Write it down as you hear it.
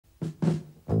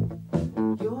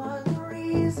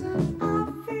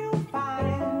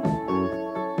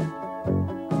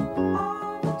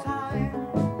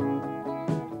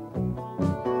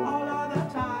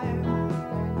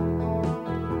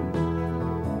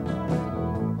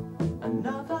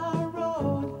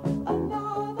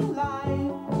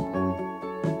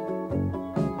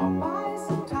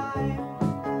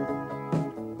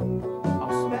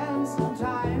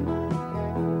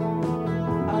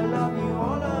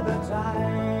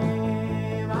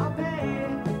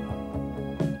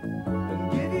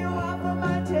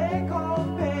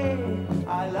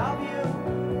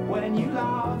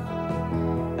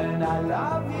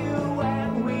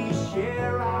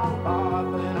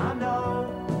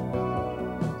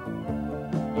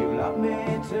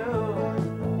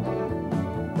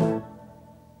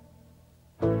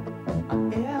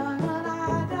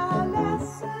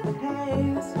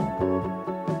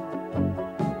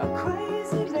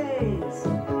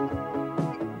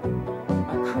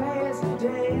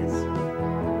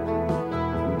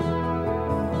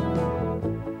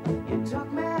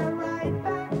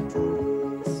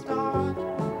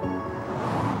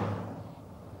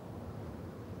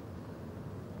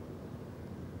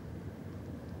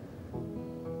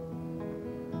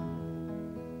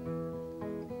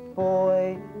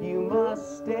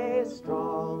must stay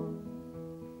strong,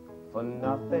 for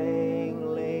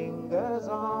nothing lingers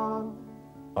on.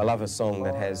 I love a song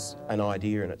that has an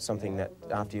idea in it, something that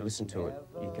after you listen to it,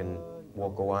 you can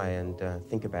walk away and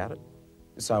think about it.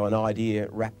 So an idea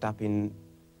wrapped up in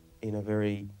a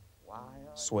very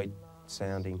sweet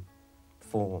sounding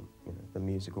form, you know, the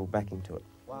musical backing to it.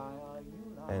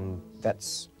 And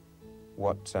that's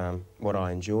what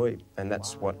I enjoy, and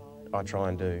that's what I try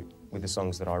and do with the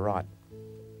songs that I write.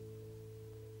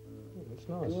 That's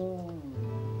nice.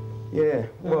 Yeah,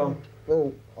 well,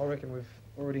 I reckon we've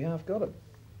already half got it.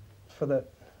 For that,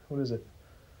 what is it?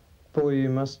 Boy, you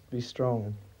must be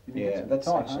strong. Yeah, that's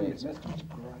actually it's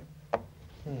great.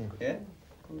 Yeah?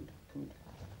 Good.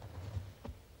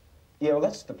 Yeah, well,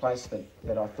 that's the place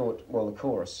that I thought, well, the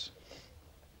chorus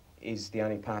is the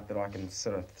only part that I can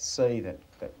sort of see that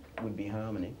would be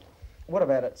harmony. What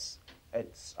about its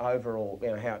overall, you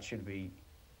know, how it should be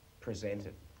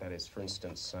presented? That is, for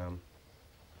instance,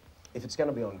 if it's going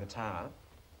to be on guitar,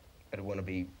 it'd want to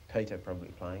be Peter probably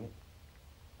playing it,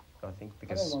 I think,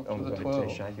 because I'm a bit too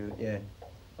shaky with it. Yeah.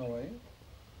 Oh, are you?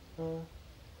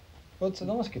 Well, it's a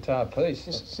nice guitar piece.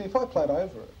 See, if I played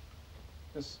over it,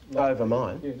 just over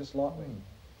mine? Yeah, just lightly.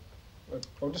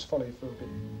 I'll just follow you for a bit.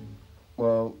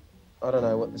 Well, I don't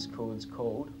know what this chord's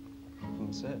called from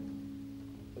the set.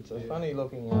 It's a funny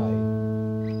looking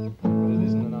A, but it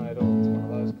isn't an A at all. It's one of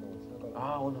those chords.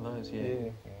 Oh, one of those,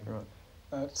 yeah. Right.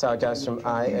 So it goes from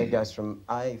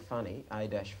A funny, A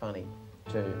dash funny,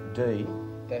 to D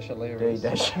dash hilarious. D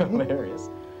dash hilarious,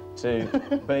 to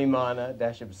B minor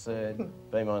dash absurd,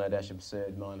 B minor dash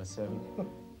absurd minor 7.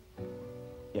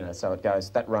 You know, so it goes.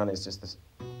 That run is just this.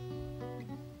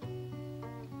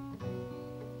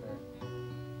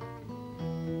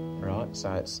 Right,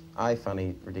 so it's A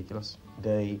funny ridiculous,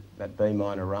 D that B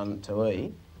minor run to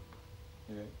E.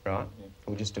 Yeah. Right. Yeah.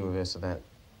 We'll just do a verse of that.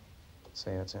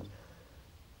 See how it sounds.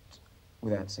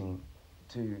 Without singing.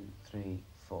 2, 3,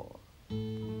 4.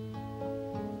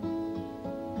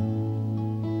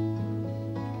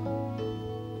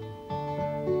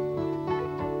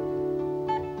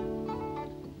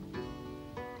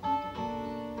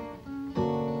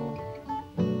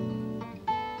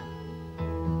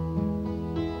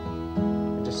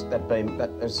 Just that B,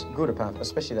 that is good apart,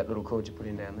 especially that little chord you put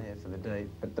in down there for the D.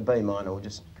 But the B minor,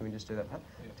 can we just do that part?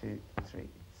 Yeah. 2, 3,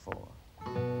 4.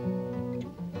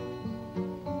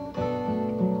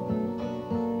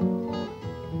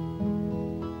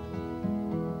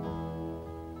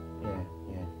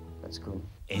 That's good.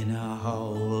 In a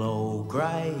hollow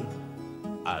grave,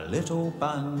 a little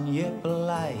bunyip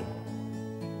lay,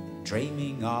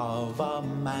 dreaming of a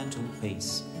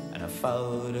mantelpiece and a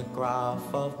photograph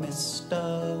of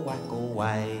Mr.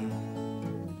 Wackleway.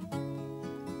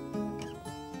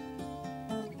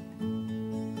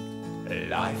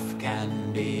 Life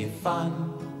can be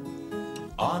fun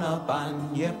on a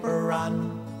bunyip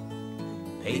run.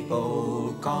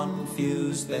 People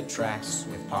confuse their tracks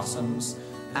with possums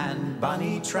and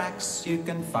bunny tracks. You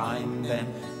can find them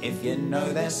if you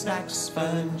know their snacks.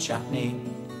 Fern, chutney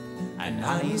and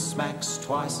honey smacks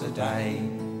twice a day.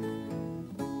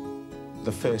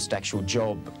 The first actual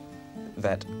job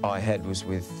that I had was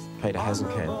with Peter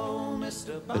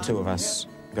Hasenkamp. The two of us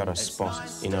got a spot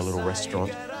in a little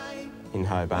restaurant in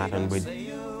Hobart, and we'd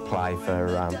play for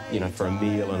for a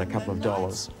meal and a couple of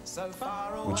dollars,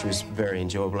 which was very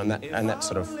enjoyable, and that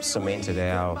sort of cemented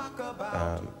our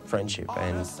friendship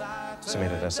and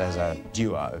cemented us as a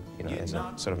duo, as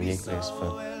a sort of nucleus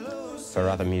for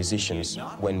other musicians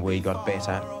when we got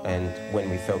better and when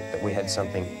we felt that we had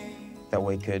something that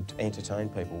we could entertain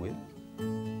people with.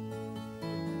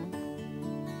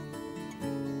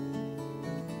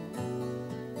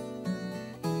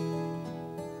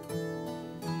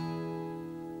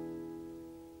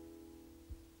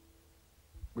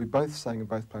 We both sang and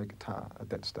both played guitar at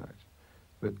that stage,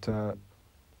 but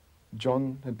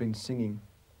John had been singing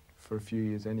for a few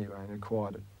years anyway and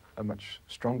acquired a much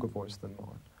stronger voice than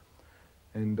mine,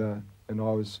 and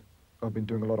I've been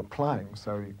doing a lot of playing,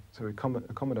 so we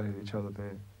accommodated each other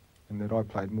there, in that I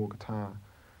played more guitar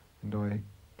and I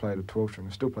played a 12-string. I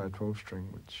still play a 12-string,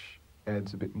 which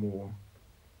adds a bit more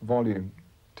volume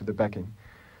to the backing,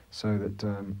 so that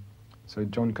so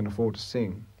John can afford to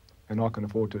sing and I can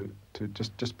afford to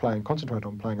just play and concentrate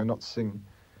on playing and not sing,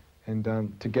 and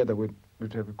together we'd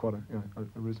have quite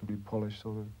a reasonably polished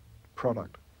sort of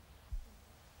product.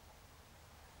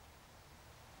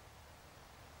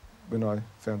 When I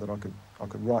found that I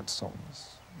could write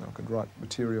songs, I could write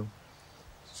material,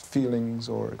 feelings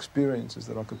or experiences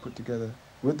that I could put together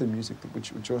with the music,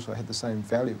 which also had the same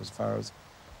value as far as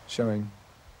showing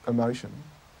emotion,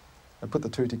 I put the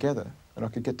two together, and I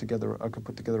could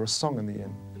put together a song in the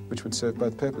end, which would serve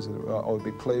both purposes. I would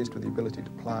be pleased with the ability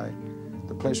to play,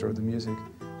 the pleasure of the music.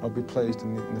 I'd be pleased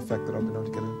in the fact that I've been able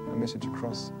to get a message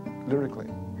across lyrically.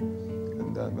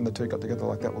 And when the two got together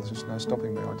like that, well, there's just no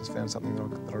stopping me. I just found something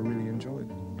that I really enjoyed.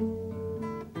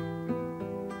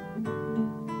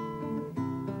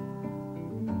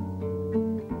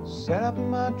 Set up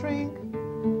my drink,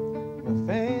 my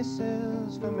face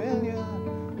is familiar.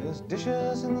 There's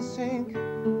dishes in the sink,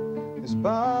 this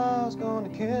bar's gonna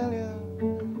kill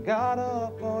you. Got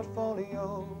a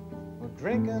portfolio, we're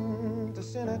drinking to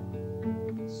sin it.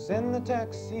 Send the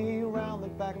taxi round the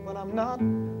back, but I'm not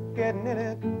getting in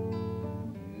it.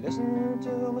 Listen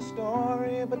to my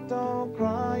story, but don't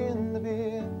cry in the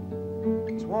beer.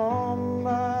 It's warm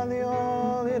by the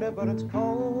oil heater, but it's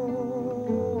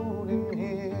cold in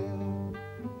here.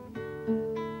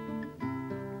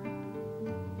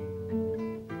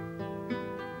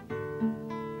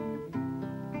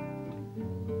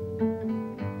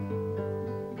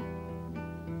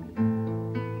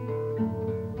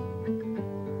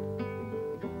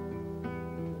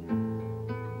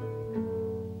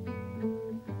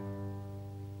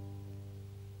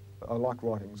 I like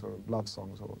writing sort of love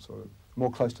songs, or sort of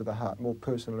more close to the heart, more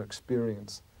personal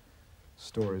experience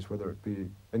stories, whether it be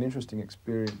an interesting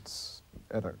experience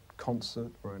at a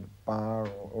concert or in a bar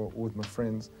or with my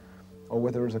friends, or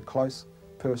whether it's a close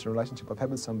personal relationship I've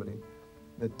had with somebody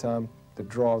that that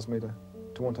drives me to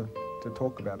want to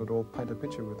talk about it or paint a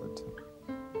picture with it.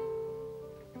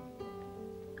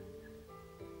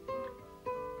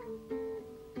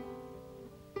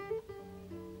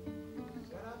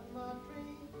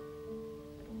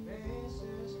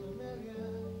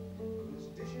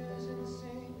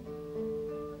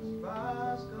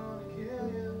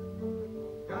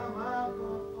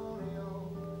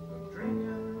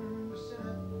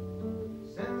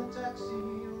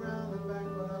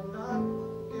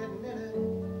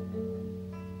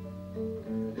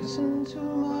 Listen to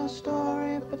my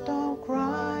story, but don't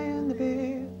cry in the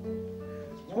beer.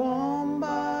 It's warm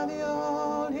by the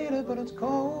old heater, but it's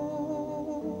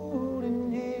cold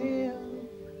in here.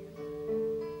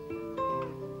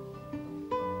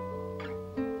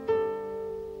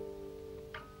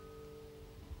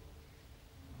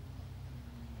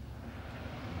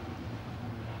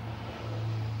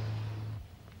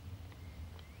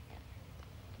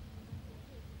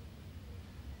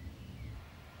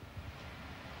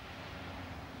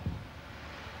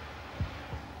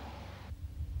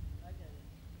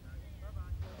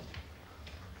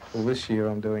 Well, this year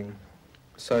I'm doing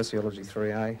Sociology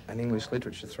 3A and English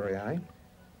Literature 3A,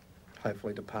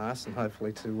 hopefully to pass and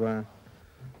hopefully to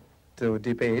do a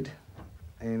dip ed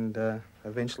and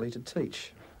eventually to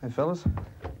teach. Hey fellas,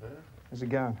 how's it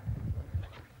going?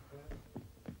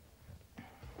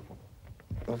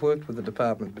 I've worked with the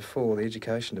department before, the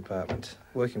education department,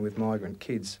 working with migrant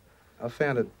kids. I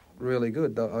found it really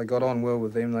good. I got on well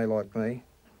with them, they liked me,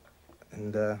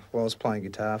 and while I was playing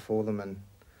guitar for them and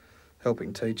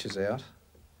helping teachers out.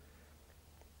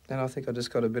 And I think I just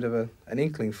got a bit of an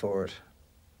inkling for it.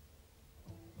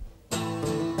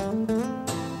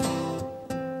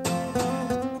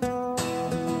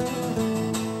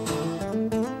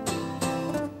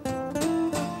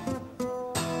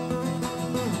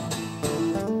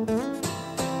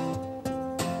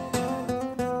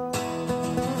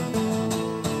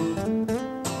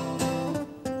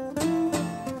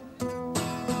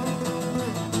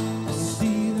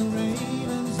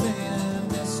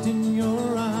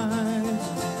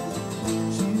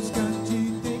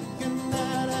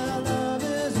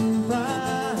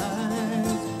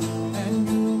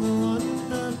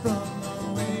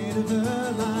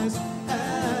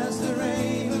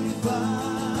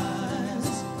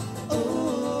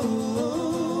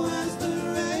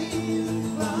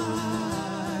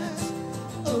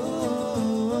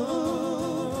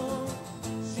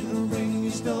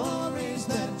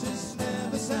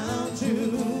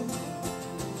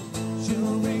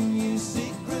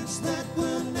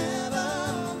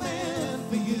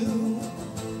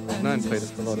 I've known Peter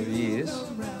for a lot of years,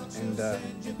 and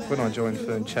when I joined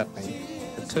Fern Chutney,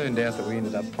 it turned out that we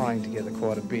ended up playing together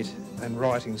quite a bit and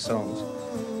writing songs.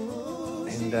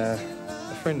 And a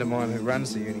friend of mine who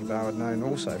runs the uni bar I'd known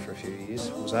also for a few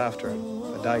years was after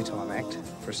a daytime act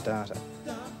for a starter.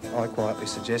 I quietly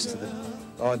suggested that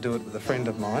I'd do it with a friend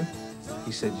of mine.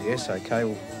 He said, yes, okay,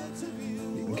 well,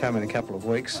 you can come in a couple of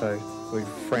weeks. So we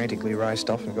frantically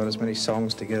raced off and got as many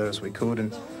songs together as we could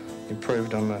and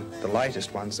improved on the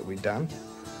latest ones that we'd done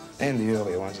and the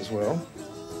earlier ones as well.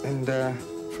 And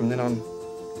from then on,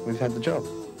 we've had the job.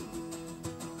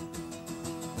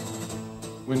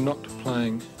 We're not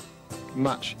playing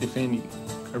much, if any,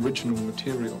 original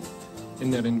material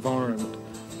in that environment.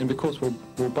 And because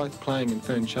we're both playing in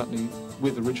Fern Chutney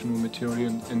with original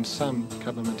material and some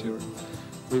cover material,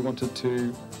 we wanted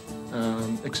to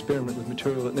experiment with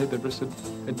material that neither of us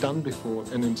had done before,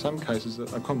 and in some cases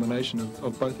a combination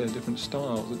of both our different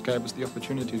styles that gave us the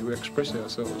opportunity to express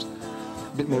ourselves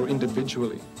a bit more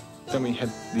individually than we had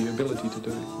the ability to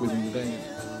do within the band.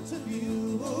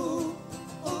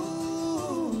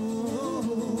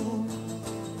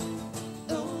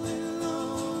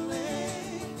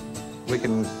 We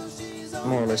can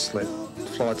more or less let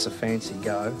flights of fancy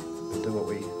go, do what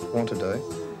we want to do.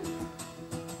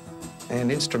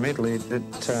 And instrumentally, it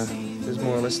is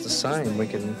more or less the same. We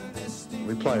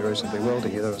play reasonably well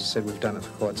together. As I said, we've done it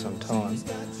for quite some time.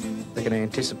 We can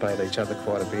anticipate each other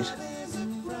quite a bit,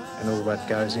 and all that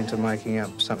goes into making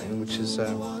up something which is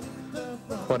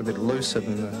quite a bit looser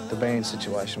than the band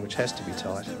situation, which has to be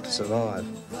tight to survive.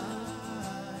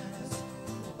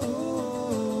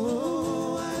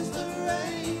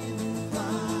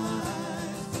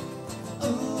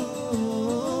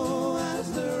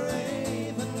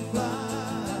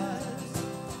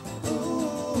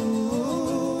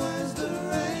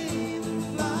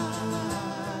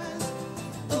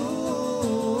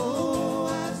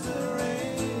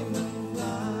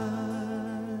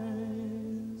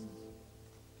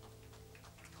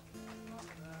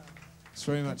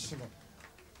 Very much.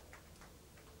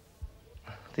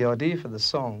 The idea for the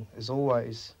song is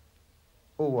always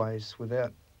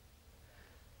without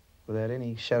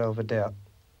any shadow of a doubt,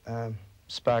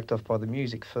 sparked off by the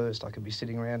music first. I could be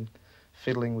sitting around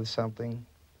fiddling with something, and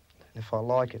if I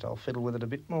like it, I'll fiddle with it a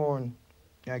bit more and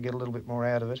get a little bit more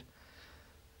out of it.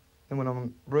 And when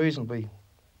I'm reasonably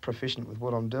proficient with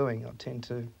what I'm doing, I tend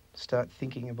to start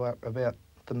thinking about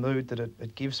the mood that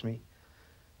it gives me.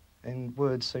 And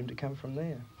words seem to come from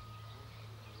there.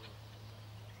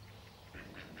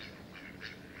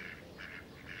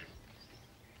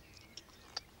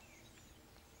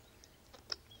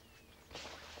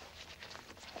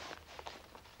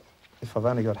 If I've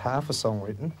only got half a song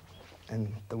written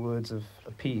and the words have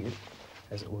appeared,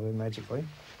 as it were, magically,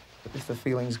 but if the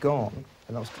feeling's gone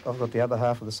and I've got the other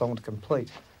half of the song to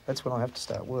complete, that's when I have to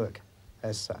start work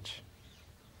as such.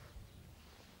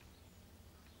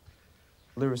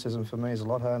 Lyricism for me is a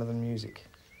lot harder than music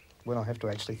when I have to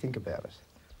actually think about it.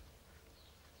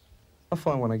 I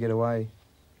find when I get away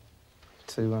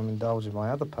to indulge in my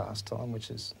other pastime, which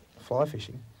is fly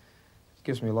fishing, it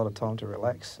gives me a lot of time to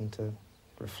relax and to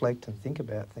reflect and think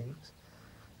about things.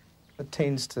 It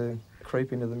tends to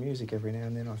creep into the music every now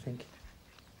and then, I think.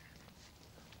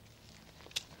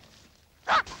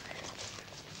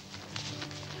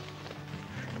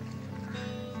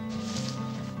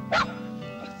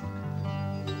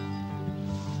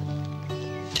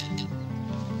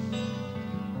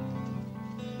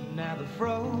 Now the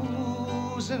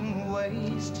frozen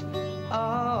waste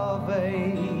of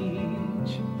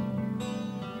age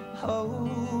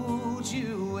holds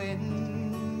you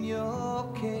in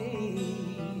your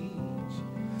cage.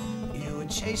 You were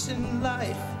chasing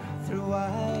life through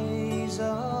eyes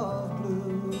of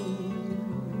blue.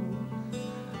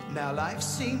 Now life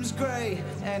seems grey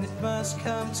and it must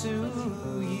come to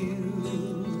you.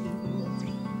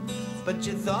 But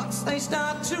your thoughts, they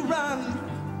start to run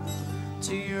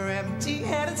to your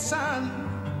empty-headed son,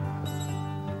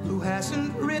 who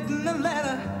hasn't written a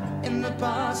letter in the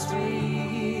past 3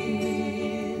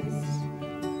 years.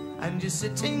 And you're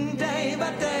sitting day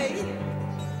by day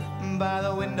by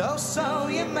the window so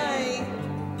you may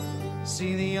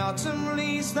see the autumn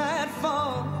leaves that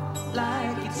fall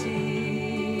like your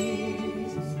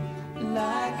tears,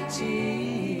 like your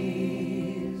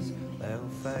tears, they'll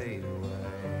fade away.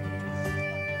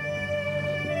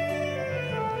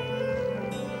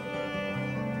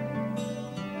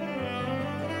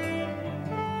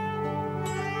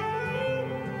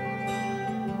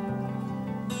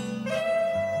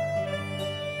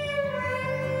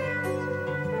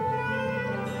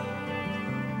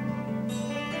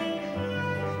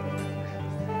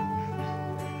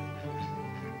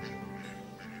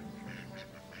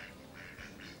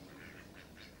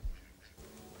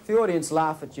 If the audience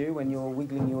laugh at you when you're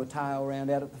wiggling your tail around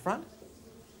out at the front,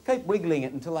 keep wiggling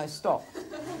it until they stop.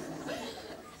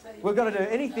 We've got to do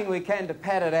anything we can to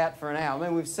pad it out for an hour. I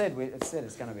mean, it's said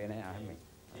it's going to be an hour, haven't we?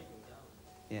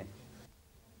 Yeah.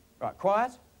 Right,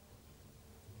 quiet.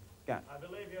 Go. I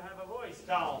believe you have a voice,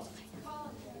 Carl.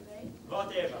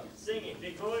 Whatever. Sing it,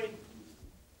 big boy.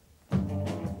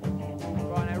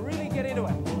 Right, now really get into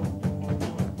it.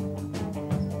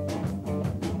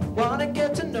 Wanna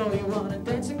get to know you, wanna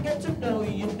dance and get to know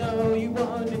you, you know you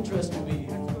want to trust me.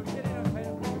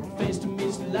 Face to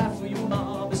laugh for your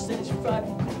mom, but said you're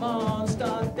frightened. Come on,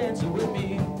 start dancing with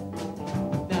me.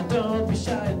 Now don't be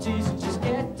shy and teasing, just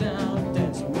get down,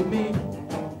 dancing with me.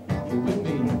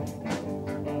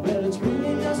 Well, it's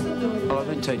really just a little. Well, I've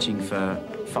been teaching for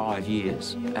 5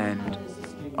 years, and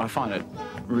I find it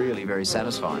really very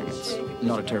satisfying. It's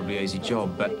not a terribly easy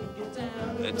job, but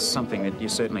it's something that you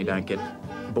certainly don't get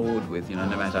bored with, you know,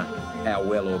 no matter how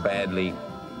well or badly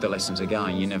the lessons are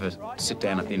going. You never sit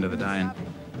down at the end of the day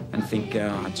and think,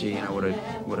 oh, gee, you know,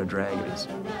 what a drag it is.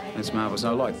 And it's marvellous.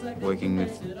 I like working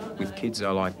with kids.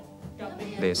 I like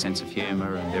their sense of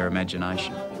humour and their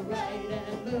imagination.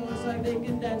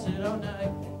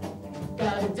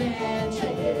 Gotta dance,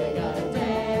 yeah, gotta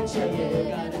dance, yeah,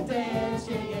 gotta dance,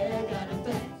 yeah,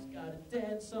 gotta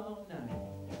dance all night.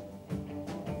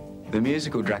 The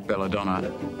musical Drac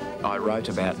Belladonna I wrote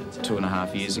about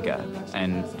 2.5 years ago,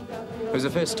 and it was the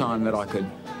first time that I could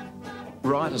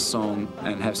write a song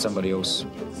and have somebody else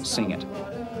sing it,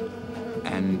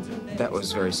 and that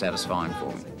was very satisfying for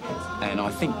me. And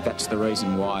I think that's the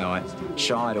reason why I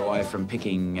shied away from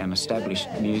picking an established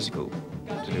musical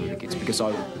to do with the kids, because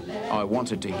I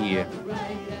wanted to hear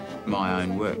my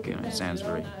own work. You know, it sounds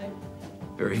very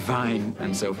vain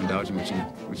and self-indulgent,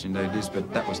 which indeed it is,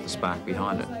 but that was the spark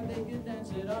behind it.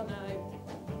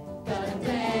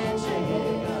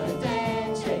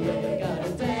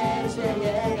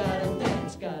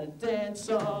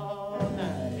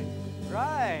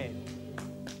 Right.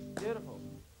 Beautiful.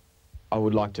 I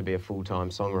would like to be a full-time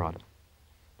songwriter.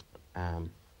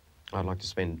 I'd like to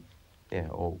spend,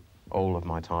 all of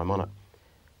my time on it.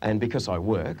 And because I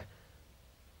work,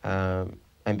 and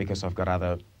because I've got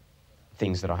other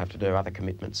things that I have to do, other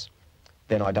commitments,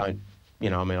 then I don't,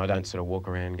 I don't sort of walk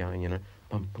around going,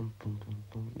 bum, bum, bum,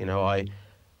 bum, bum.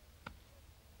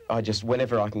 I just,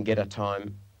 whenever I can get a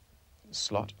time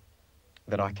slot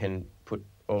that I can put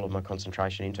all of my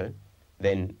concentration into,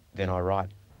 then I write.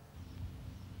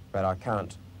 But I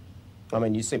can't,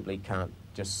 you simply can't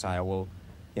just say, oh, well,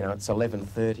 it's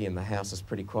 11:30 and the house is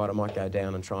pretty quiet, I might go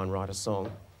down and try and write a song.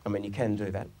 You can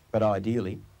do that, but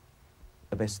ideally,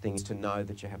 the best thing is to know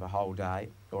that you have a whole day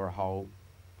or a whole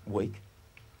week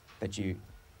that you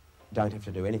don't have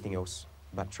to do anything else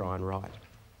but try and write.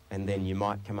 And then you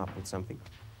might come up with something,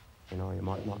 you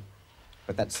might not.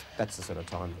 But that's the sort of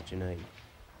time that you need.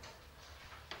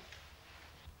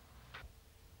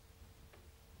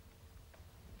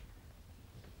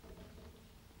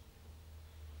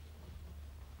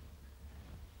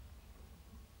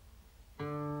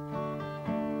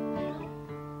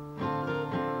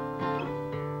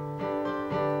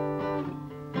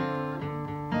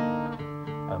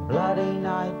 Bloody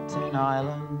night in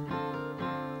Ireland,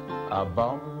 a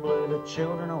bomb blew the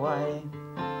children away.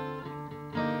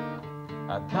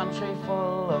 A country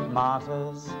full of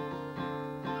martyrs,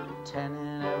 10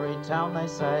 in every town they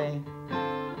say.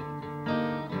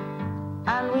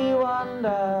 And we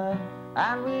wonder,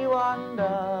 and we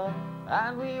wonder,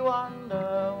 and we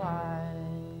wonder why,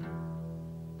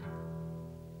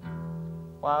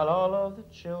 while all of the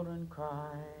children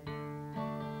cry.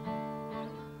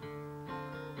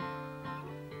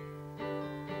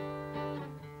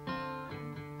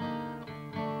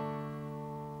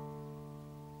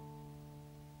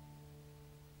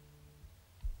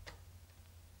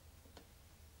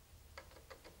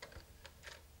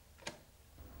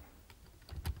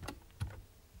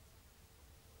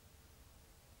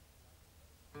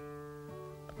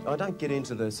 I don't get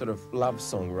into the sort of love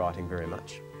song writing very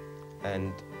much,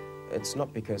 and it's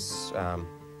not because,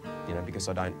 because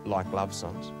I don't like love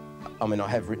songs. I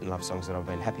have written love songs that I've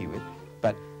been happy with,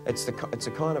 but it's a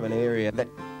kind of an area that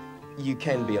you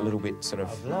can be a little bit sort of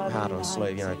hard on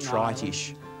sleeve,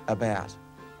 trite-ish about,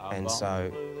 and so,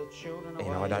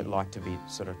 I don't like to be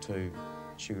sort of too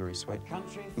sugary sweet.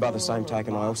 By the same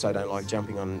token, I also don't like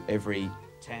jumping on every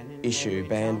issue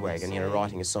bandwagon,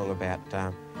 writing a song about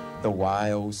the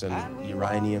whales and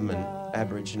uranium and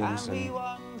Aboriginals and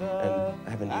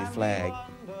have a new flag.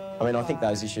 I think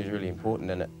those issues are really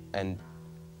important, and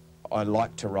I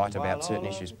like to write about certain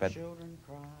issues, but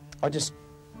I just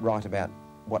write about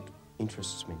what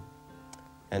interests me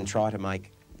and try to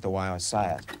make the way I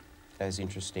say it as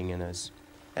interesting and as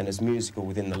musical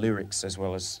within the lyrics as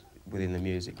well as within the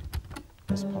music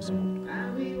as possible.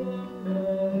 And we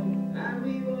wonder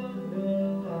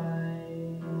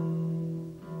why,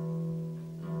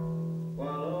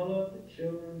 while all of the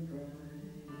children cry.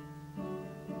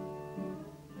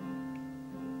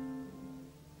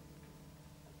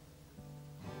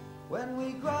 When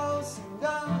we grow some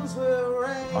guns will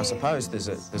rain. I suppose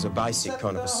there's a basic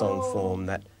kind of a song form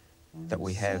that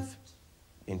we have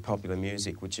in popular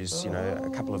music, which is,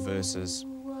 a couple of verses,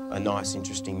 a nice,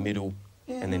 interesting middle,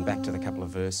 and then back to the couple of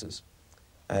verses.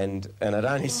 And it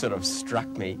only sort of struck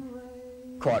me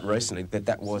quite recently that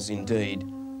that was indeed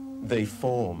the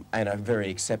form, and a very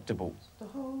acceptable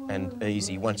and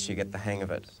easy, once you get the hang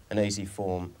of it, an easy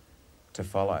form to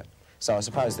follow. So I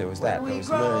suppose there was that. There was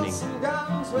learning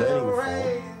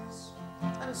the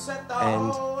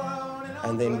form,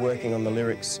 and then working on the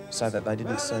lyrics so that they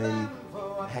didn't seem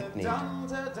hackneyed.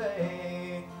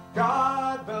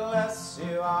 God bless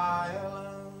you,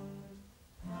 Ireland.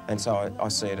 And so I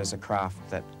see it as a craft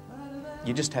that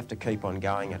you just have to keep on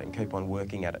going at it and keep on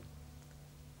working at it.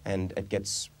 And it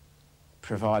gets,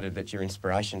 provided that your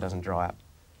inspiration doesn't dry up,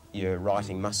 your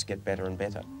writing must get better and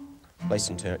better, at least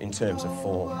in terms of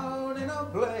form.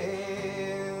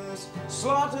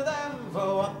 Slaughter them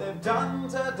for what they've done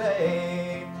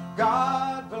today.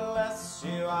 God bless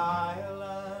you,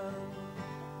 Ireland.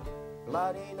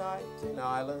 Bloody night in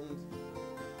Ireland,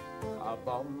 a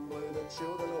bomb blew the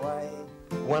children away.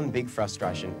 One big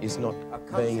frustration is not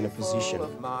being in a position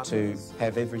to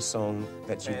have every song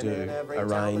that you do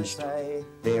arranged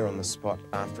there on the spot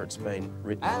after it's been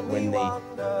written,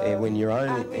 when your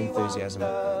own enthusiasm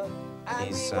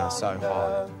is so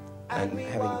high, and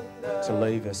having to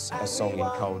leave a song in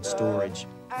cold storage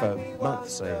for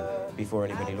months even before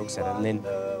anybody looks at it,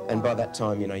 and by that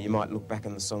time, you know, you might look back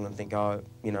on the song and think, oh,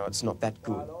 you know, it's not that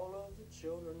good.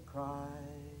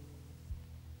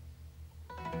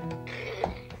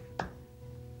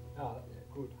 Oh,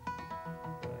 good.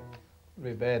 Would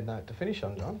be a bad note to finish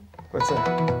on, John. What's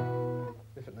that?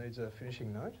 If it needs a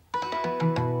finishing note.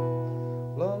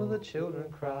 All of the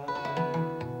children cry.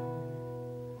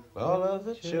 All of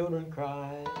the children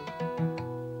cry.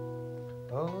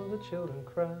 All of the children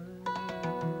cry.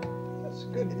 That's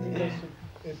good because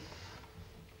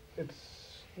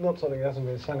it's not something that hasn't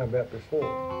been sung about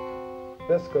before.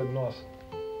 That's good, nice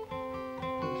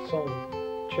song,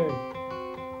 tune.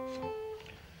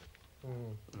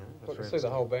 I can see the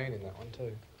whole band in that one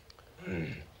too.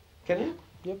 Can you?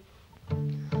 Yep.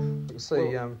 You can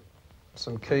see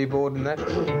some keyboard in that.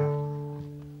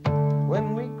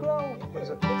 When we grow,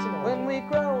 when we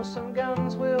grow, some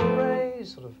guns will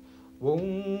raise, sort of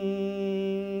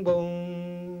boom,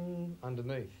 boom,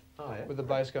 underneath. Oh, yeah. With the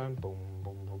bass going boom,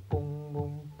 boom, boom, boom,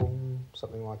 boom, boom,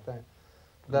 something like that.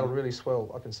 That'll really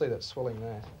swell. I can see that swelling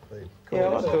there. Yeah,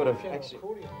 I thought of Actually,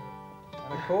 accordion.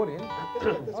 An accordion?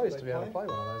 I used to be able to play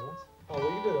one of those ones. Oh,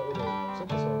 well, you do that with a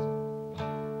synthesizer.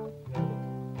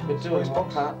 But doing what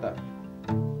part, though?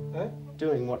 Eh?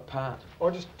 Doing what part?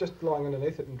 Or just lying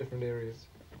underneath it in different areas.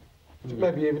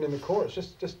 Maybe even in the chorus,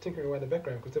 just tinkering away in the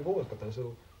background, because they've always got those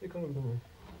little, you call them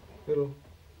little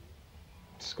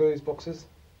squeeze boxes.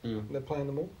 And they're playing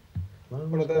them all.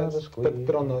 One of those,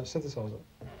 but on the synthesizer.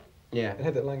 Yeah. And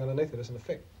have that laying underneath it as an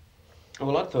effect.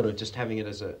 Well, I thought of just having it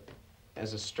as a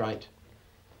straight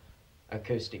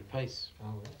acoustic piece.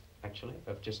 Oh, yeah. Actually,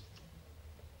 of just.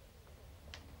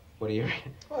 What do you?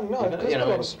 Oh no, there's a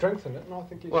lot of strength in it, and I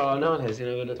think you. Well, I know it has, you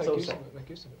know, but it's make also. Make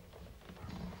use of it.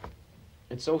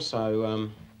 It's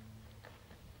also.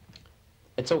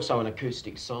 It's also an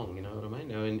acoustic song, you know what I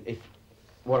mean? And if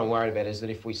what I'm worried about is that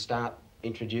if we start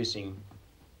introducing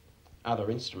other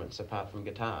instruments apart from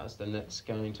guitars, then that's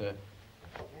going to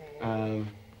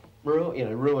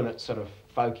ruin its sort of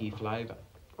folky flavour.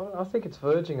 Well, I think it's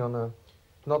verging on a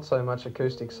not so much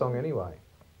acoustic song anyway.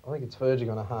 I think it's verging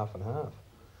on a half and half,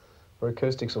 where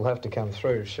acoustics will have to come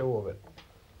through, sure,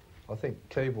 but I think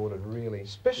keyboard would really,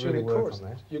 especially really the work chorus. on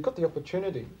that. You've got the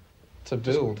opportunity to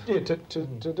build. To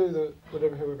do the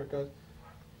however it goes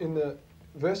in the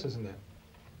verses and that.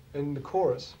 In the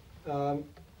chorus,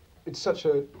 it's such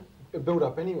a build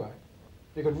up anyway.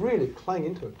 You could really clang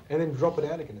into it and then drop it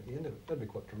out again at the end of it. That'd be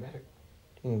quite dramatic.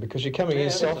 Because you're coming in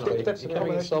softly. That's You're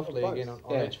coming in softly both. again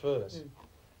on each verse. Yeah.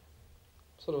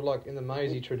 Sort of like in the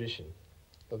Maisie tradition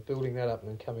of building that up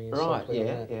and then coming in softly.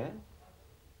 Right. Yeah.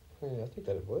 Yeah, I think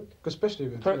that'd work. Especially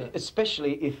if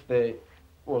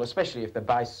the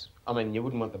bass. I mean, you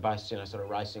wouldn't want the bass, you know, sort of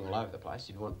racing all over the place.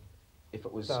 You'd want if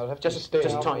it was just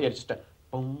a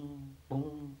boom,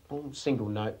 boom, boom, single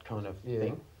note kind of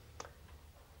thing.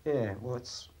 Yeah, well,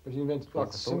 it's. But you meant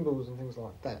like cymbals and things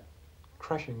like that,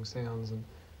 crashing sounds and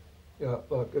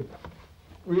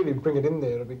really bring it in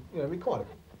there. It'll be be quite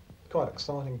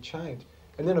exciting change.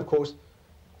 And then of course,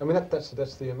 I mean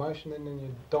that's the emotion, and then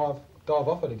you dive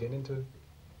off it again into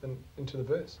the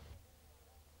verse.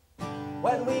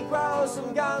 When we grow,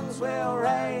 some guns will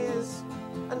raise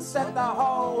and set the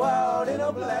whole world in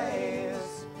a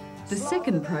blaze. The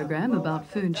second program about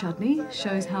Fern Chutney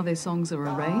shows how their songs are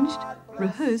arranged,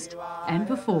 rehearsed and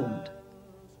performed.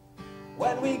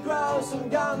 When we grow some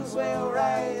guns we'll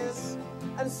raise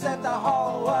and set the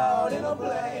whole world in a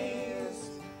blaze.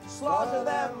 Slaughter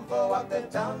them for what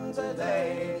they've done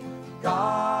today.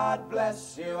 God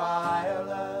bless you,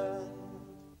 Ireland.